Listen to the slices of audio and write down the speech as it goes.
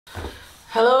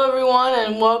Hello everyone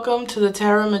and welcome to the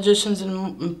Tarot Magicians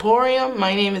Emporium.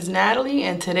 My name is Natalie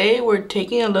and today we're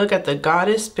taking a look at the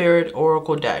Goddess Spirit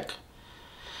Oracle deck.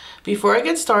 Before I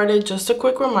get started, just a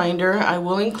quick reminder, I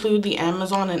will include the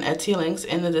Amazon and Etsy links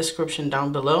in the description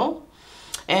down below.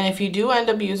 And if you do end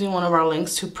up using one of our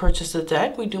links to purchase the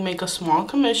deck, we do make a small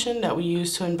commission that we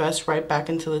use to invest right back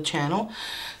into the channel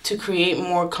to create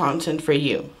more content for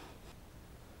you.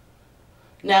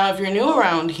 Now, if you're new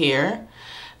around here,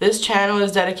 this channel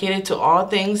is dedicated to all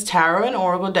things tarot and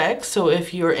oracle decks, so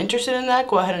if you're interested in that,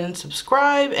 go ahead and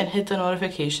subscribe and hit the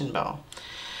notification bell.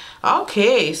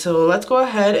 Okay, so let's go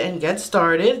ahead and get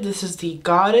started. This is the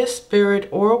Goddess Spirit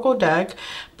Oracle deck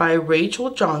by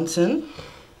Rachel Johnson.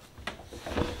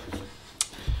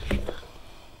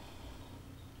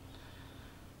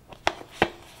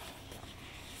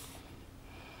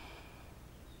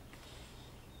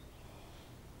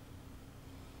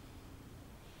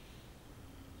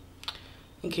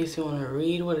 In case you want to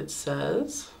read what it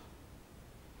says.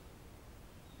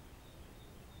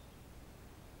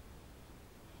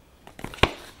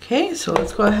 Okay, so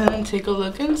let's go ahead and take a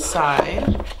look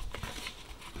inside.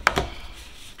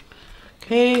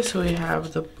 Okay, so we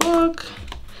have the book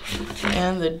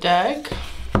and the deck,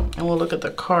 and we'll look at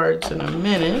the cards in a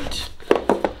minute.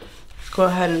 Let's go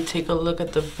ahead and take a look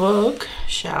at the book,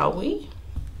 shall we?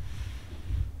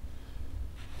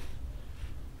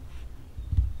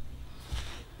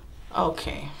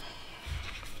 Okay,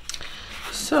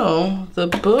 so the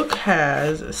book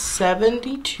has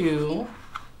 72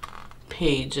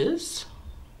 pages.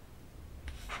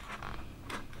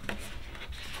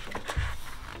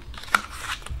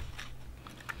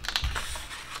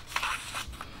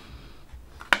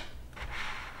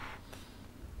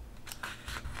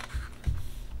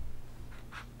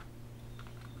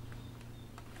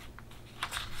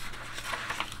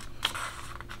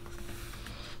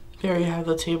 Here you have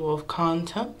the table of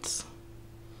contents.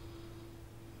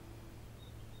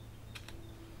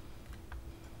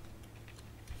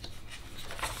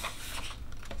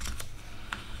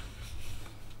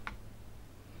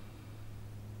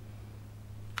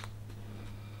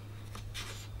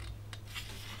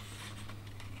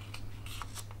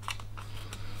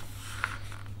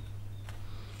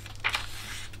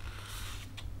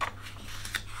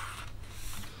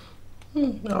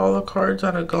 All the cards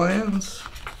at a glance.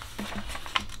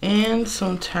 And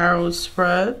some tarot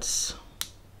spreads,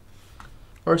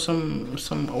 or some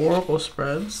oracle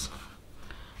spreads.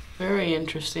 Very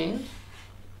interesting.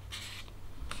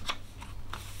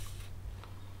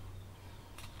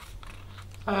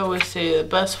 I always say the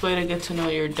best way to get to know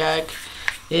your deck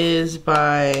is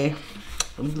by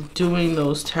doing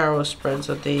those tarot spreads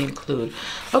that they include.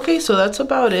 Okay, so that's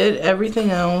about it. Everything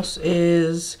else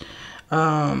is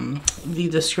the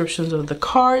descriptions of the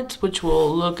cards, which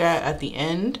we'll look at the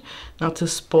end, not to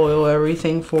spoil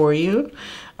everything for you.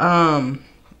 And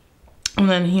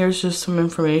then here's just some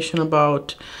information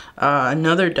about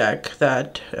another deck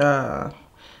that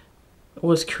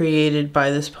was created by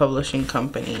this publishing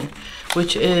company,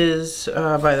 which is,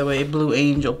 by the way, Blue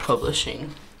Angel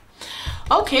Publishing.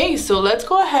 Okay, so let's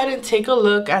go ahead and take a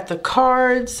look at the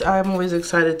cards. I'm always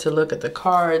excited to look at the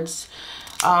cards.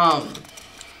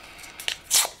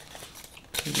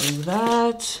 Like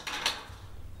that.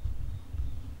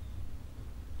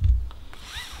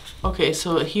 Okay,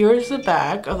 so here's the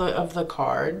back of the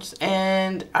cards,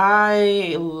 and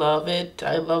I love it.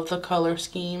 I love the color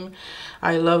scheme.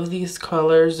 I love these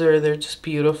colors. They're just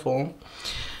beautiful.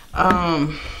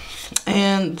 And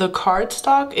the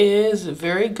cardstock is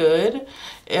very good.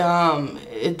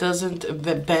 It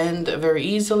doesn't bend very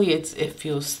easily. It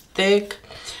feels thick.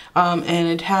 And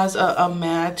it has a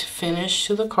matte finish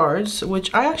to the cards,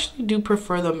 which I actually do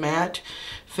prefer the matte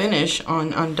finish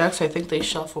on decks. I think they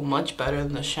shuffle much better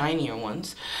than the shinier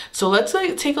ones. So let's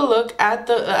take a look at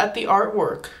the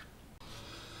artwork.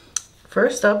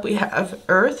 First up, we have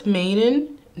Earth,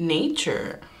 Maiden,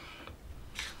 Nature.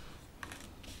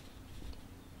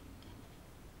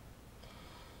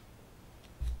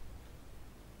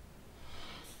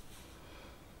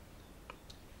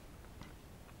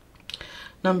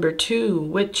 Number 2,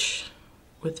 Witch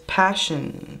with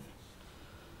Passion.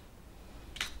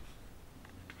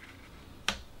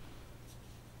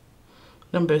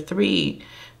 Number 3,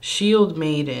 Shield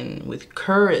Maiden with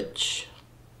Courage.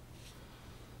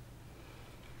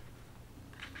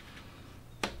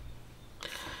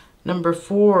 Number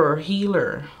 4,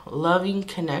 Healer, Loving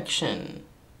Connection.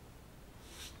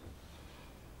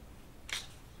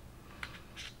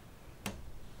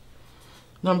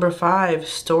 Number 5,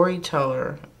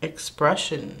 Storyteller,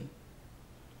 Expression.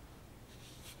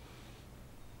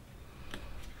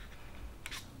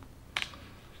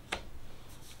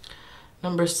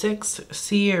 Number 6,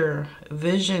 seer,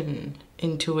 vision,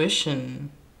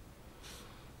 intuition.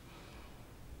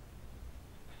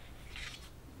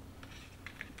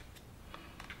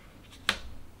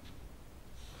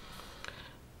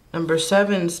 Number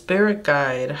 7, spirit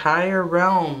guide, higher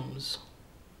realms.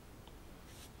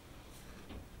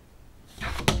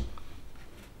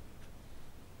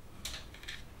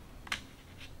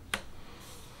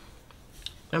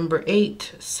 Number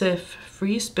 8, Sif,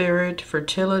 free spirit,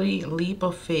 fertility, leap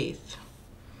of faith.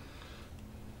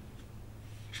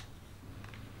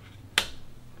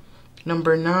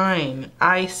 Number 9,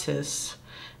 Isis,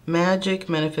 magic,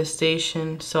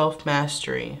 manifestation,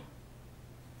 self-mastery.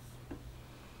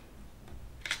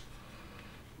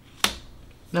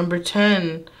 Number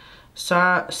 10,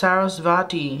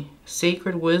 Sarasvati,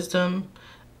 sacred wisdom,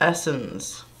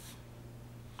 essence.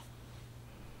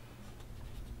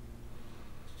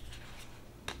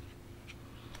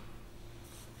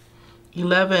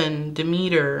 #11,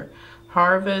 Demeter,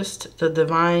 harvest, the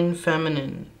divine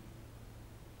feminine.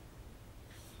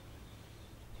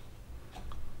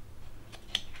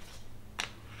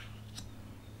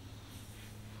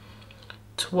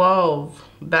 #12,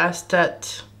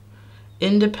 Bastet,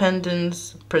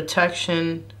 independence,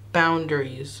 protection,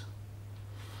 boundaries.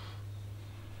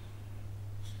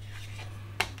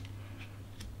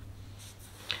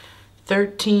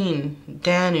 #13,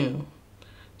 Danu,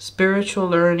 spiritual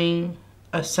learning,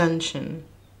 ascension.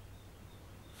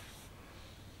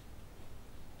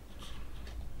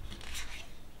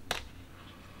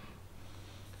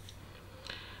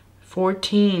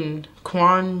 #14,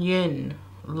 Kuan Yin,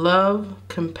 love,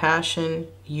 compassion,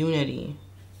 unity.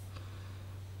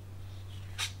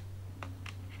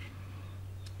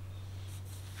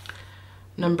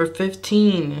 Number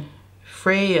 15,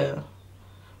 Freya,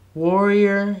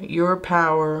 warrior, your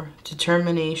power,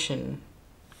 determination.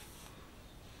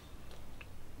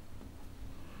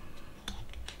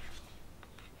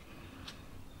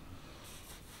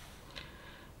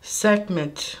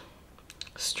 Sekhmet,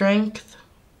 strength,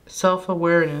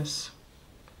 self-awareness.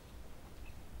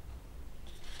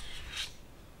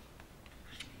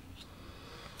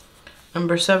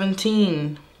 Number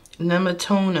 17,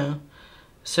 Nematona,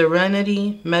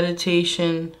 serenity,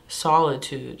 meditation,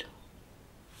 solitude.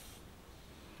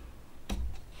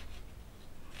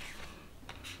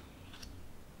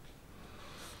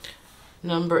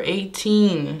 Number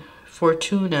 18,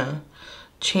 Fortuna,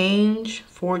 change,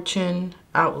 fortune,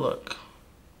 outlook.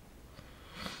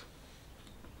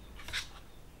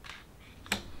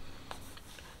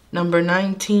 Number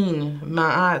 19,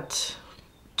 Ma'at,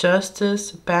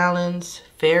 justice, balance,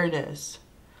 fairness.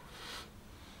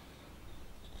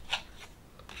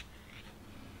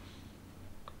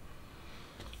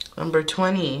 Number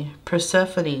 20,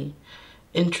 Persephone,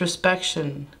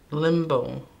 introspection,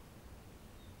 limbo.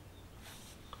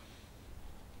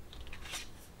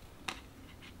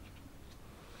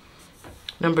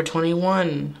 Number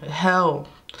 21, Hell,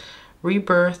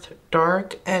 rebirth,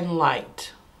 dark and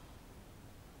light.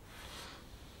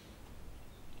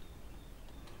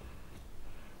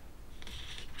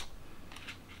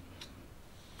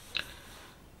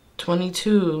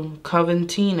 #22,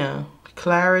 Coventina,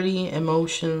 clarity,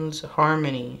 emotions,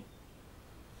 harmony.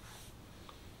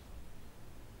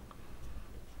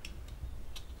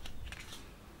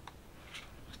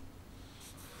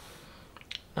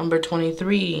 Number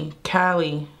 23,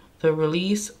 Kali, the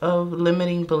release of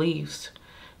limiting beliefs,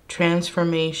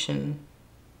 transformation.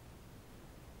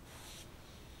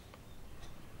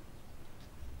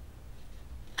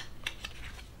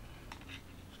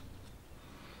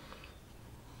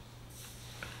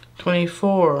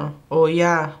 #24,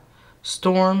 Oya,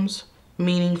 storms,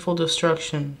 meaningful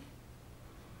destruction.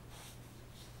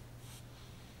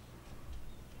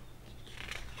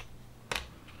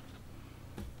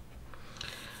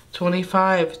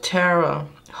 #25, Tara,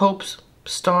 hope's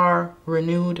star,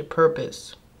 renewed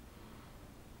purpose.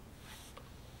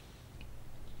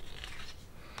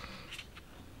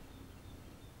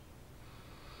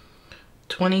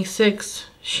 #26,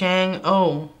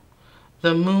 Shang-O,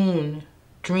 the moon,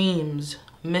 dreams,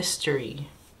 mystery.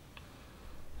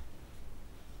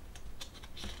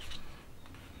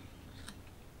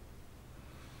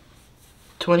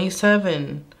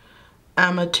 #27,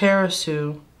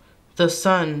 Amaterasu, the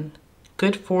sun,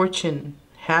 good fortune,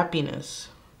 happiness.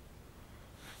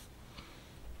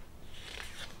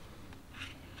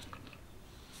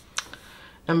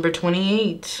 Number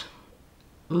 28,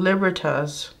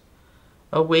 Libertas,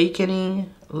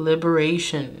 awakening,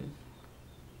 liberation.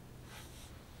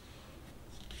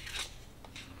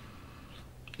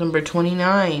 Number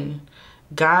 29,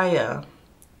 Gaia,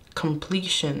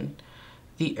 completion,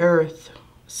 the earth,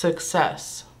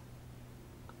 success.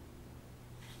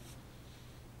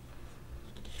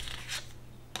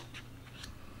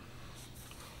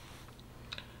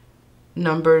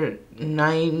 Number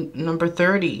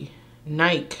 30,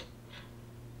 Nike,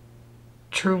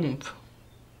 triumph,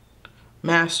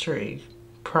 mastery,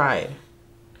 pride.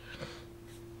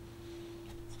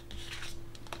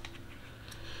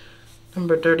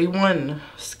 Number 31,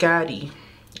 Scotty,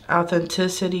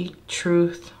 authenticity,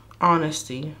 truth,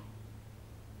 honesty.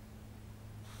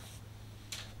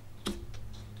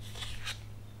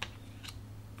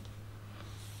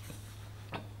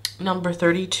 Number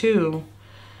 32,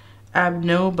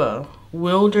 Abnoba,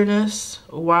 wilderness,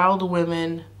 wild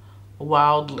women,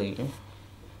 wildly.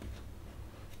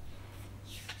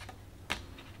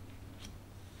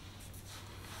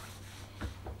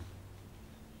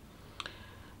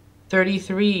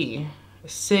 $33,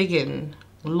 Sigan,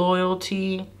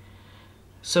 loyalty,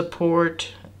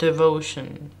 support,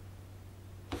 devotion.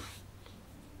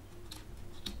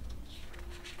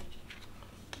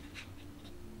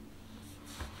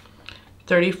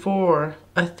 $34,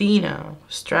 Athena,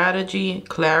 strategy,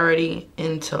 clarity,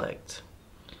 intellect.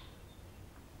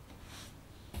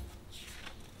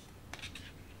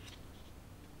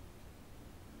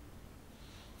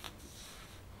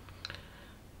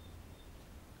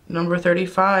 Number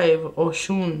 35,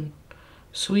 Oshun,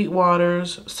 sweet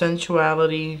waters,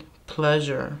 sensuality,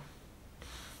 pleasure.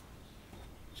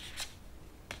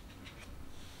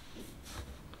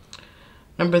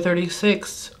 Number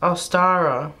 36,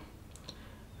 Ostara,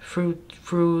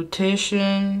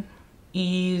 fruition,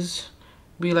 ease,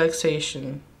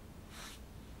 relaxation.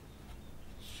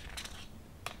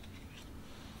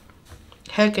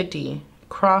 Hecate,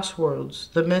 crossroads,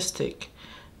 the mystic,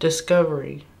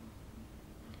 discovery.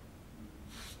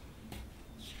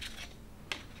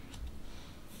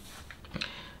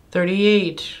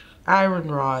 $38,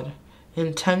 iron rod,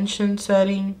 intention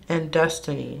setting and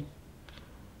destiny.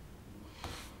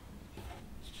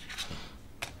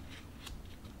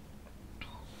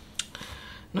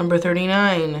 Number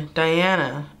 39,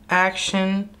 Diana,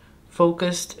 action,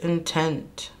 focused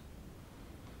intent.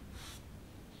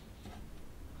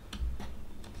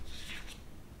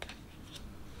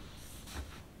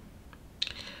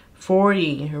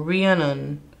 $40,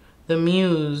 Rhiannon, the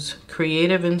muse,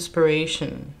 creative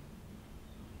inspiration.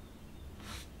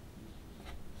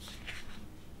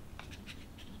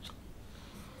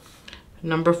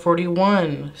 Number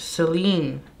 41,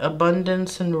 Celine,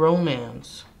 abundance and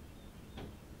romance.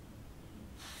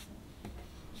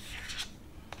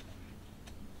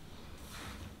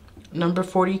 Number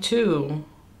 42,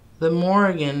 the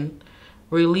Morrigan,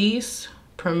 release,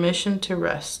 permission to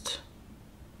rest.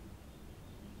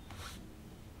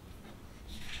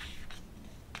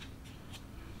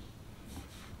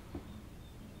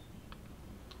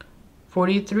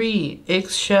 $43,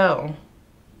 Eggshell,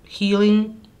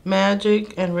 healing,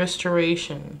 magic, and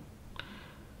restoration.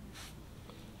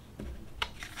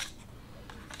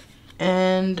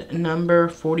 And number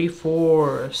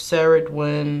 44,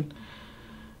 Ceridwen,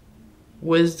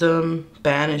 wisdom,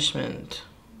 banishment.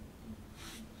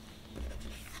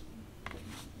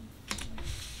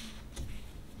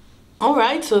 All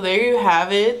right, so there you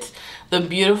have it, the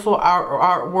beautiful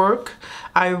artwork.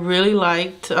 I really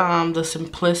liked the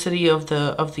simplicity of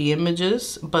the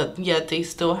images, but yet they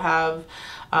still have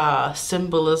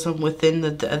symbolism within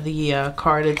the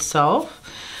card itself.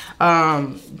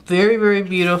 Very, very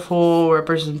beautiful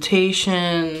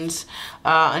representations.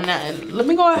 And let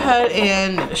me go ahead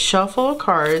and shuffle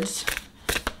cards.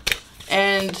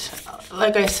 And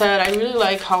like I said, I really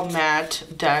like how matte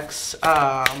decks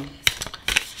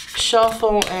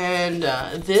shuffle, and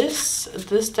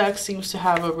this deck seems to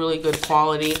have a really good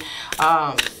quality.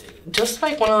 Just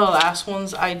like one of the last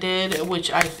ones I did,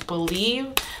 which I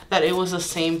believe that it was the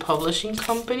same publishing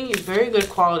company. Very good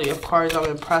quality of cards. I'm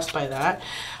impressed by that.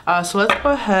 So let's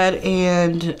go ahead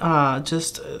and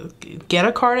just get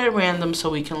a card at random so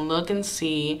we can look and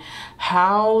see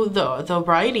how the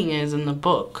writing is in the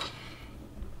book.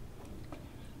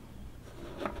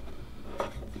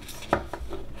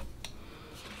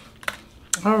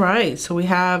 All right, so we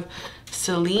have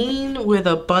Celine with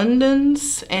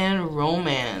abundance and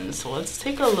romance. So let's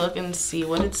take a look and see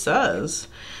what it says.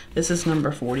 This is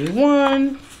number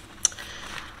 41.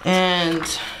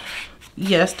 And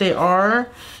yes, they are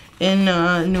in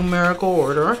numerical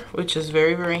order, which is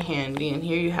very, very handy. And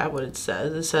here you have what it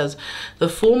says. It says the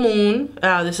full moon.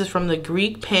 This is from the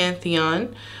Greek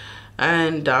pantheon.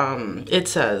 And it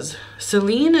says,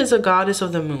 Selene is a goddess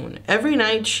of the moon. Every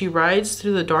night she rides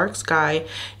through the dark sky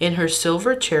in her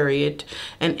silver chariot,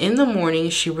 and in the morning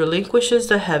she relinquishes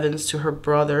the heavens to her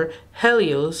brother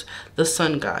Helios, the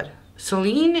sun god.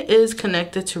 Selene is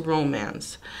connected to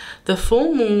romance. The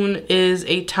full moon is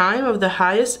a time of the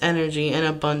highest energy and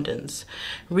abundance.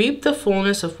 Reap the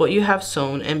fullness of what you have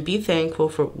sown and be thankful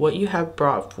for what you have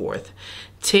brought forth.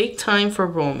 Take time for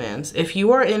romance. If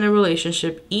you are in a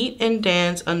relationship, eat and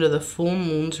dance under the full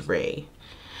moon's ray.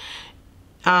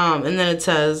 And then it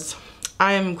says,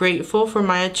 I am grateful for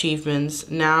my achievements.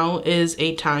 Now is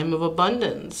a time of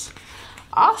abundance.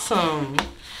 Awesome.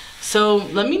 So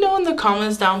let me know in the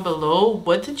comments down below,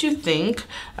 what did you think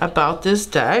about this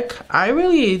deck? I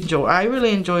really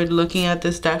enjoyed looking at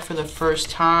this deck for the first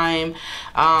time.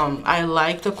 I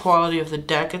like the quality of the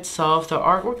deck itself. The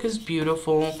artwork is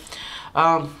beautiful.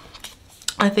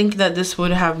 I think that this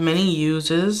would have many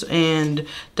uses, and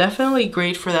definitely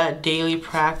great for that daily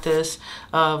practice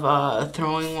of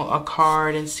throwing a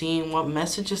card and seeing what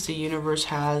messages the universe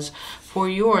has for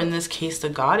you, or in this case the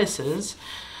goddesses.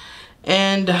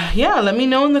 And yeah, let me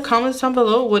know in the comments down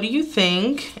below, what do you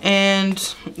think? And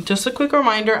just a quick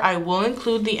reminder, I will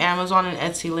include the Amazon and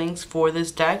Etsy links for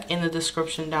this deck in the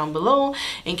description down below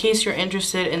in case you're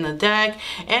interested in the deck.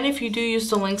 And if you do use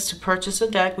the links to purchase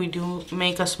a deck, we do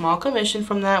make a small commission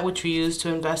from that, which we use to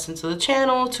invest into the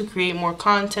channel, to create more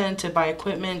content, to buy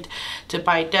equipment, to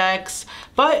buy decks.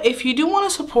 But if you do want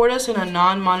to support us in a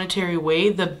non-monetary way,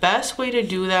 the best way to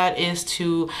do that is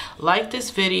to like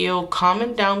this video,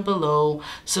 comment down below,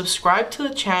 subscribe to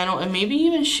the channel, and maybe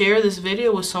even share this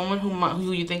video with someone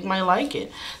who you think might like it.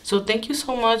 So thank you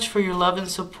so much for your love and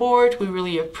support. We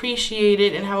really appreciate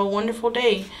it, and have a wonderful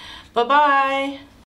day. Bye bye.